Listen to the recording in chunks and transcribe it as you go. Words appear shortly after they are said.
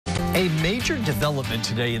A major development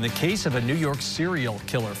today in the case of a New York serial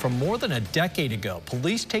killer from more than a decade ago.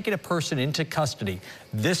 Police taking a person into custody,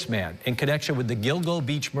 this man, in connection with the Gilgo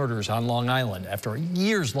Beach murders on Long Island after a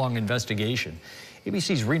years-long investigation.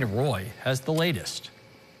 ABC's Rena Roy has the latest.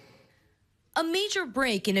 A major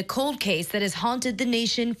break in a cold case that has haunted the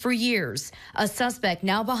nation for years. A suspect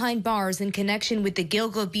now behind bars in connection with the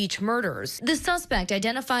Gilgo Beach murders. The suspect,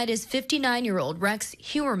 identified as 59-year-old Rex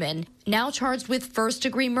Heuermann, now charged with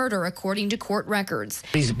first-degree murder according to court records.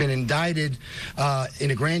 He's been indicted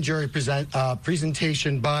in a grand jury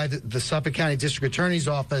presentation by the Suffolk County District Attorney's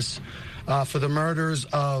Office for the murders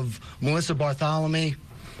of Melissa Bartholomew,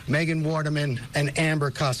 Megan Waterman, and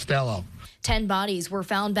Amber Costello. 10 bodies were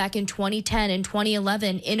found back in 2010 and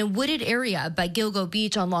 2011 in a wooded area by Gilgo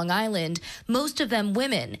Beach on Long Island, most of them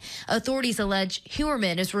women. Authorities allege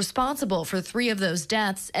Heuermann is responsible for 3 of those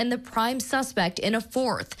deaths and the prime suspect in a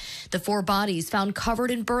 4th. The 4 bodies found covered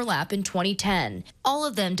in burlap in 2010. All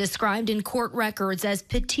of them described in court records as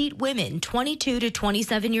petite women, 22 to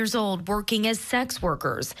 27 years old, working as sex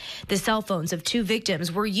workers. The cell phones of 2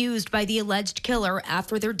 victims were used by the alleged killer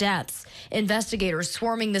after their deaths. Investigators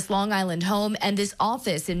swarming this Long Island home and this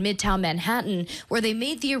office in Midtown Manhattan, where they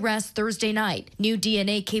made the arrest Thursday night. New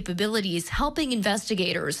DNA capabilities helping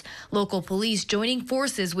investigators. Local police joining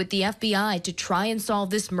forces with the FBI to try and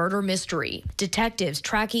solve this murder mystery. Detectives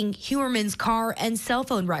tracking Heuermann's car and cell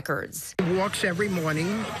phone records. He walks every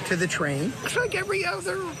morning to the train. Looks like every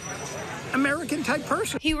other American-type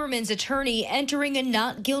person. Heuermann's attorney entering a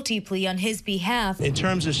not guilty plea on his behalf. In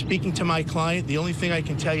terms of speaking to my client, the only thing I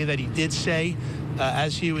can tell you that he did say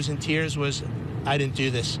as he was in tears was, "I didn't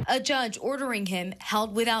do this." A judge ordering him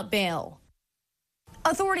held without bail.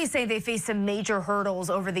 Authorities say they faced some major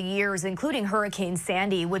hurdles over the years, including Hurricane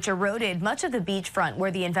Sandy, which eroded much of the beachfront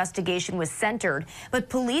where the investigation was centered. But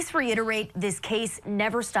police reiterate this case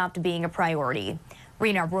never stopped being a priority.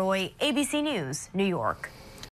 Rena Roy, ABC News, New York.